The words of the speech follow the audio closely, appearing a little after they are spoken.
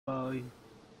Well, you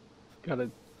gotta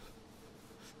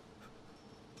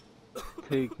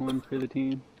take one for the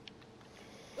team.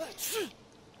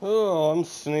 Oh, I'm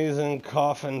sneezing,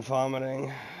 coughing,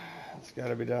 vomiting. It's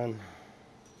gotta be done.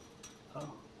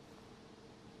 Oh.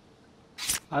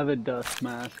 I have a dust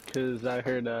mask because I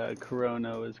heard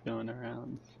Corona was going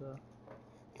around, so.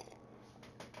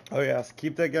 Oh yes,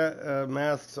 keep that guy,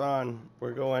 masks on.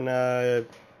 We're going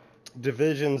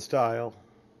division style.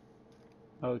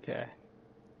 Okay.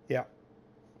 Yeah,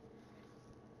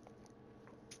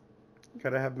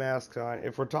 gotta have masks on.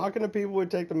 If we're talking to people, we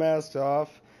take the masks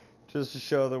off, just to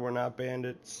show that we're not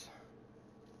bandits.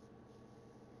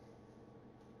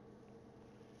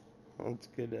 That's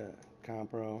good,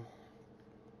 compro.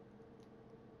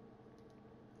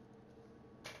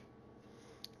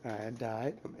 Alright, I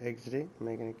died. I'm exiting. I'm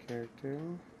making a character.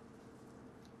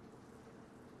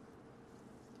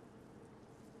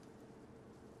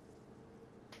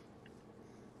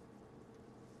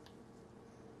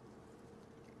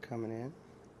 Coming in.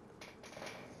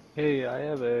 Hey, I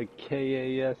have a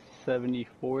KAS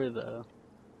 74 though.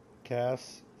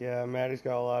 Cass. Yeah, Maddie's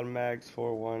got a lot of mags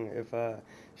for one. If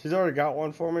she's already got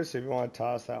one for me, so if you want to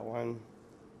toss that one.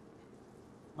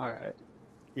 Alright.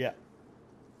 Yeah.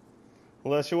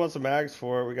 Unless she wants some mags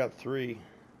for it, we got 3.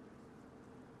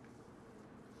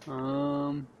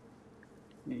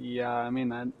 Yeah, I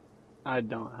mean, I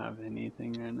don't have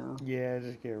anything right now. Yeah,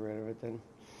 just get rid of it then.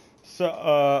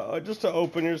 So, just to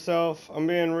open yourself, I'm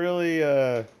being really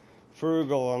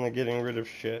frugal on the getting rid of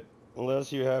shit.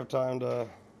 Unless you have time to,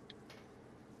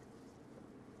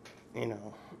 you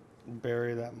know,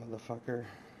 bury that motherfucker.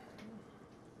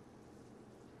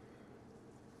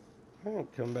 Alright,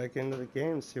 come back into the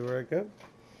game, see where I go.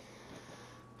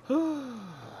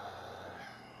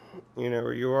 You know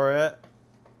where you are at?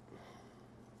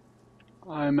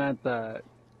 I'm at that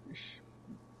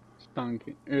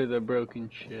the broken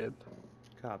ship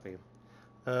Copy.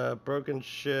 Broken on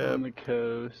ship. the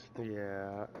coast.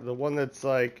 Yeah, the one that's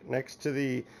like next to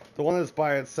the one that's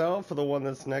by itself, or the one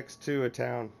that's next to a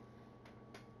town.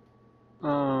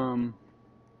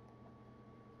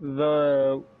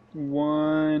 The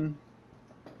one.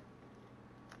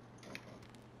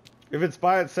 If it's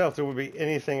by itself, there would be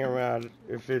anything around.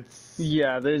 If it's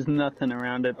Yeah, there's nothing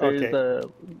around it. There's okay, a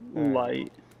all right.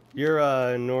 light.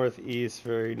 You're northeast,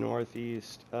 very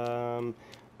northeast. I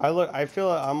feel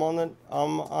like I'm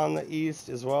on the east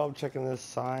as well. I'm checking this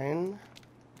sign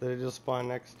that I just spawned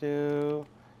next to.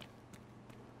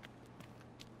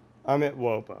 I'm at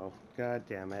Wobo. God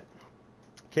damn it.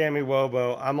 Cammy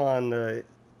Wobo. I'm on the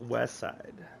west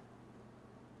side.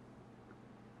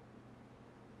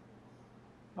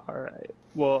 Alright.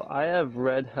 Well, I have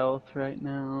red health right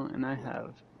now, and I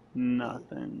have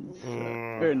nothing. So,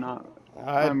 or not.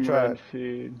 I'm red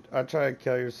food. I try to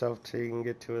kill yourself till you can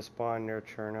get to a spawn near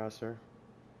Cherno, sir.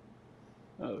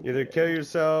 Okay. Either kill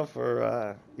yourself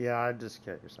or, yeah, I'd just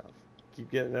kill yourself.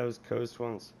 Keep getting those coast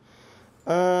ones.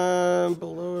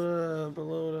 Below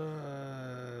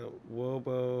the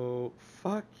Wobo.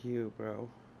 Fuck you, bro.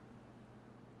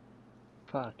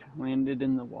 Fuck, I landed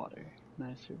in the water, and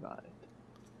I survived.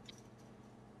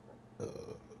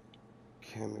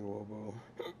 Cammy Wobo.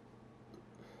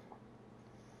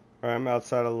 Alright, I'm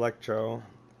outside Electro.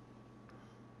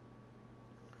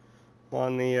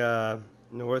 On the,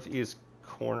 northeast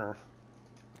corner.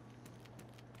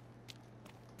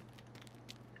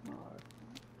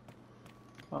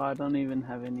 Oh, I don't even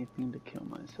have anything to kill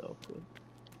myself with.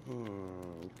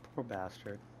 Poor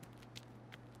bastard.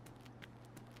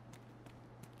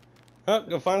 Oh,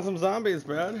 go find some zombies,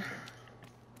 Brad.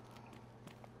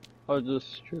 I'll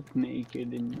just strip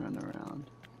naked and run around.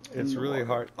 It's really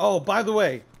hard. Oh, by the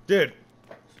way, dude,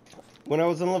 when I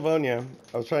was in Livonia,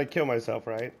 I was trying to kill myself,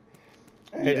 right?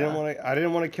 I didn't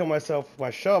want to kill myself with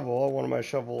my shovel. I wanted my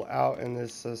shovel out in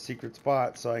this secret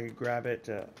spot so I could grab it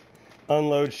to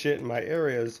unload shit in my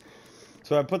areas.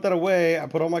 So I put that away. I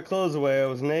put all my clothes away. I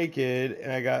was naked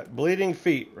and I got bleeding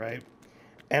feet, right?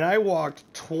 And I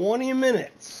walked 20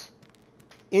 minutes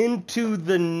into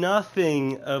the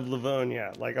nothing of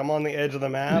Livonia. Like, I'm on the edge of the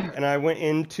map and I went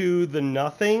into the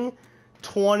nothing.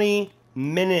 20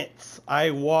 minutes I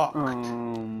walked.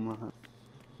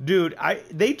 Dude,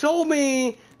 they told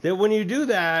me that when you do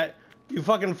that, you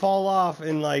fucking fall off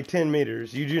in like 10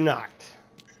 meters. You do not.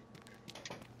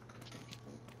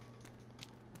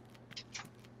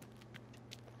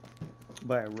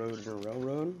 By a road and a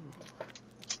railroad.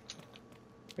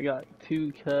 I got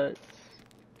 2 cuts,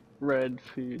 red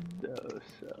food though,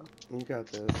 so. You got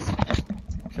this.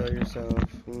 Kill yourself,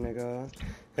 nigga.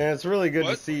 And it's really good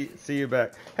to see you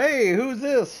back. Hey, who's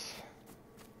this?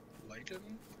 Layton?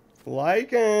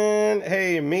 Lycan.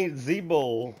 Hey, meet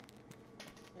Zeeble.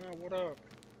 Oh, what up?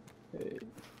 Hey.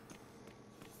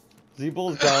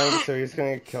 Zeeble's dying, so he's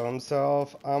gonna kill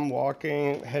himself. I'm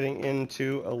walking, heading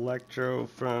into Electro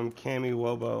from Cammy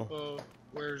Wobo.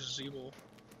 Where's Zeeble?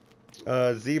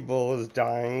 Zeeble is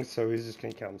dying, so he's just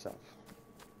gonna kill himself.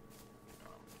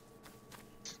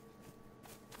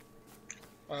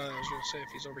 I was gonna say if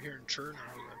he's over here in Churn,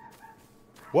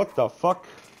 What the fuck?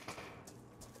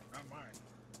 Not mine.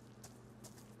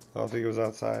 I don't think it was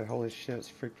outside. Holy shit, it's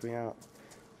freaked me out.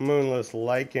 Moonless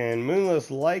Lycan. Moonless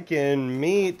Lycan,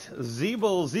 meet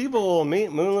Zeeble. Zeeble,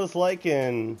 meet Moonless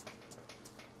Lycan.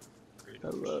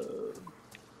 Hello.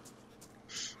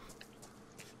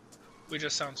 We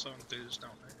just sound so enthused,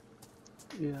 don't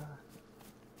we? Yeah.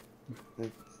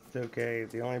 It's okay.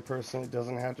 The only person that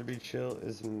doesn't have to be chill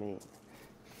is me.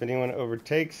 If anyone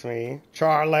overtakes me,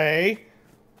 Charlie,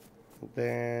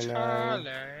 then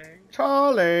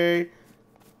Charlie.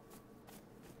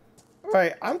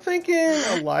 Alright, I'm thinking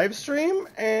a live stream,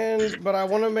 but I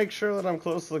want to make sure that I'm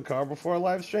close to the car before a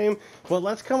live stream. But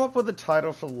let's come up with a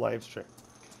title for the live stream.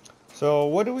 So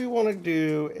what do we want to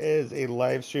do as a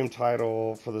live stream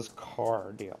title for this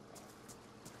car deal?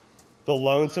 The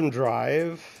Lonesome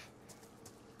Drive.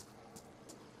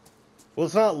 Well,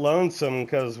 it's not lonesome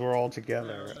because we're all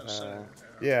together.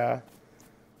 Yeah.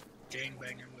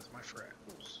 Gangbanging with my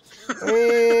friends.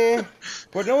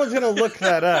 But no one's gonna look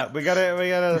that up. We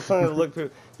gotta something to look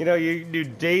through. You know, you do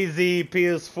DayZ,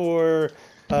 PS4,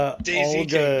 DayZ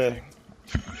Olga.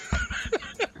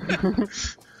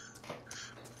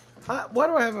 Why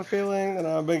do I have a feeling that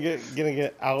I'm gonna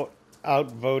get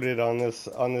outvoted on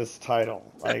this title?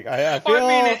 Like I feel. Well,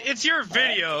 I mean, it's your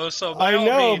video, so by all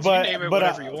means, you name it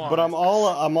whatever you want. But I'm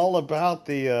all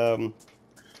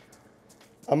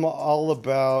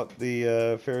about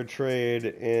the fair trade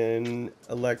in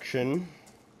election.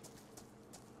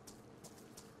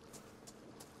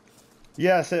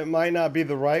 Yes, it might not be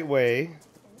the right way.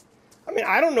 I mean,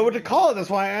 I don't know what to call it. That's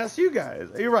why I asked you guys.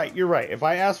 You're right. If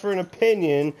I ask for an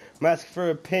opinion, I'm asking for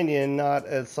an opinion, not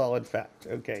a solid fact.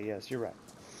 Okay, yes, you're right.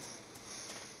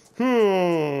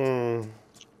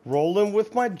 Rolling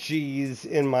with my G's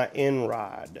in my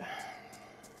N-Rod.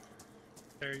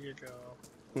 There you go.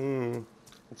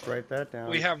 Let's write that down.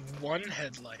 We have one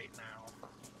headlight now.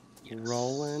 Yes.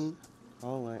 Rolling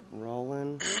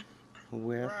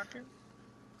with...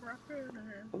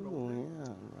 Oh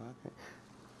yeah, rocking.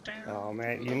 Oh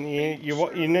man, you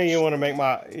know you want to make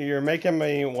you're making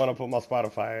me want to put my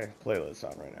Spotify playlist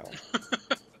on right now.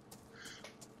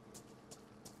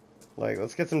 Like,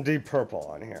 let's get some Deep Purple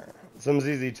on here, some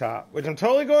ZZ Top, which I'm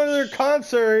totally going to their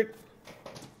concert.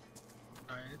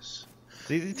 Nice.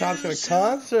 ZZ Top's got a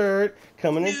concert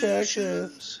coming in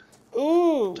Texas.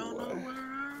 Ooh. Don't know where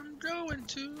I'm going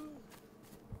to.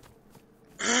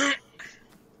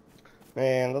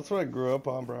 Man, that's what I grew up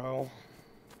on, bro.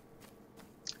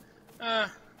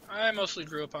 I mostly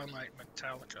grew up on, like,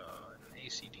 Metallica and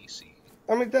AC/DC.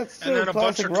 I mean, that's still and then a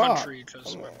bunch of rock. country,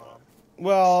 because my mom.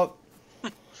 Well,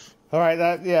 alright,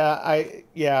 I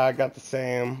got the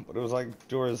same, but it was like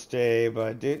Doris Day,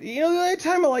 but dude, you know, the only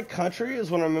time I like country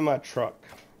is when I'm in my truck.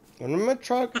 When I'm in my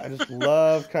truck, I just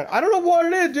love country. I don't know what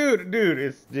it is, dude.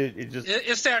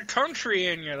 It's that country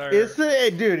in you there. Dude,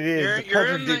 it is.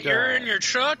 You're in your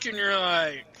truck and you're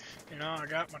like, you know, I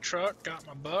got my truck, got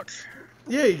my buck.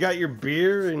 Yeah, you got your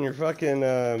beer and your fucking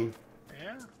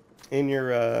in your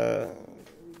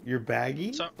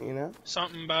baggie, you know.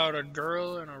 Something about a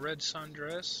girl in a red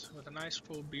sundress with a nice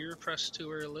full beer pressed to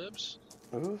her lips.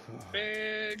 Ooh.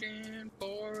 Begging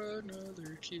for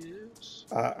another kiss.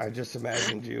 I just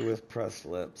imagined you with pressed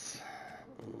lips.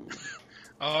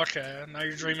 Oh, okay. Now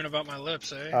you're dreaming about my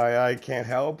lips, eh? I can't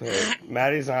help it.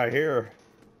 Maddie's not here.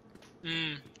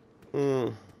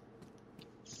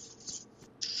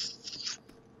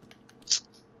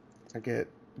 I get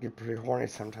pretty horny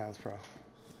sometimes, bro.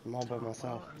 I'm all by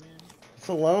myself. Well, I mean... It's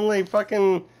a lonely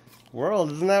fucking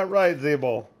world, isn't that right,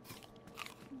 Zeeble?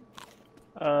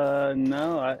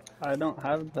 No, I don't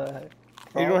have that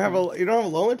problem. You don't have a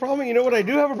lonely problem? You know what I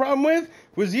do have a problem with?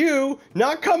 Was you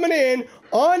not coming in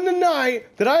on the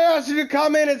night that I asked you to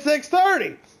come in at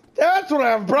 6:30. That's what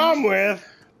I have a problem with.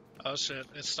 Oh shit,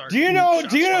 it started. Do you know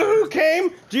who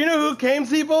came? Do you know who came,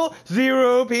 Zeeble?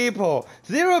 0 people.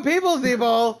 0 people,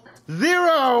 Zeeble.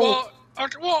 0.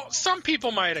 Well, some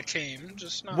people might have came,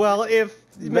 just not. Well, if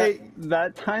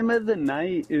that time of the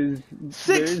night is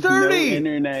 6:30. No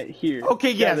internet here. Okay,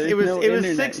 yes, yeah, it was no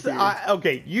 6.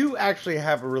 Okay, you actually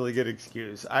have a really good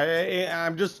excuse.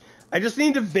 I just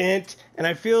need to vent, and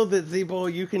I feel that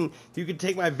Zeeble, you can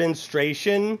take my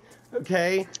venstration,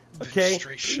 okay? Okay,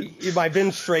 my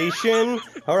venstration.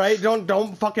 All right,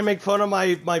 don't fucking make fun of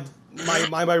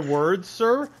my words,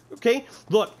 sir. Okay,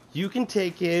 look, you can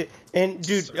take it, and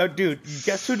dude,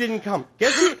 guess who didn't come?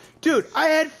 Guess who? Dude,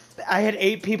 I had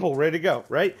 8 people ready to go,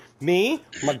 right? Me,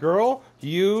 my girl,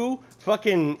 you,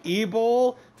 fucking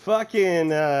Ebol,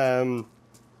 fucking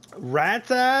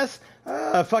Rat's ass,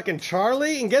 fucking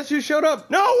Charlie, and guess who showed up?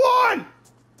 No one.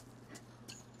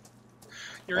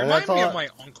 You remind me of my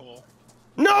uncle.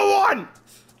 No one.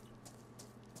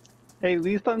 Hey, at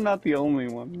least I'm not the only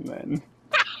one then.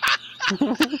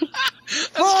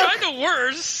 That's kind of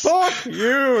worse. Fuck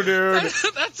you, dude.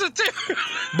 That's a terrible.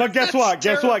 But guess what?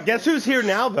 Guess what? Guess who's here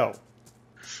now, though?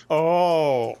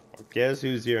 Oh, guess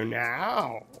who's here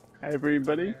now?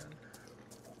 Everybody?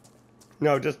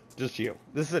 No, just you.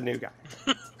 This is a new guy.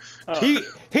 Oh.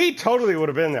 He totally would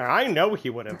have been there. I know he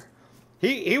would have.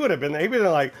 He would have been there. He'd be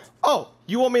like, oh,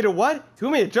 you want me to what? You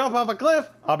want me to jump off a cliff?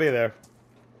 I'll be there.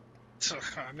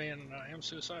 I mean, I am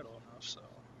suicidal enough, so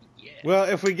yeah. Well,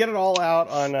 if we get it all out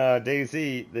on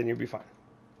DayZ, then you'll be fine.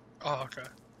 Oh, okay.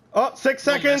 Oh, 6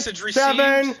 seconds. Message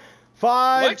 7,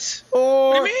 5, what? 4,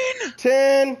 what do you mean?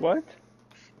 10. What?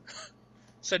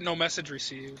 Said no message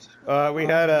received. We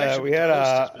had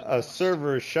a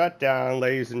server shutdown,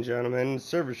 ladies and gentlemen.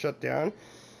 Server shutdown.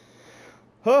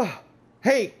 Oh.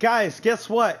 Hey guys, guess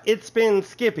what? It's been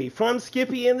Skippy from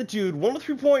Skippy and the Dude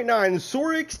 103.9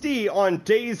 Sora XD on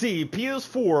DayZ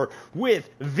PS4 with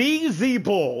the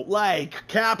Zeeble, like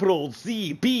capital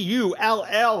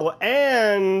ZBULL,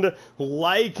 and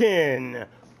Lycan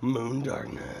Moon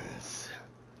Darkness.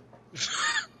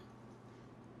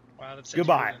 Wow, that's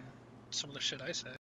goodbye. Some of the shit I said.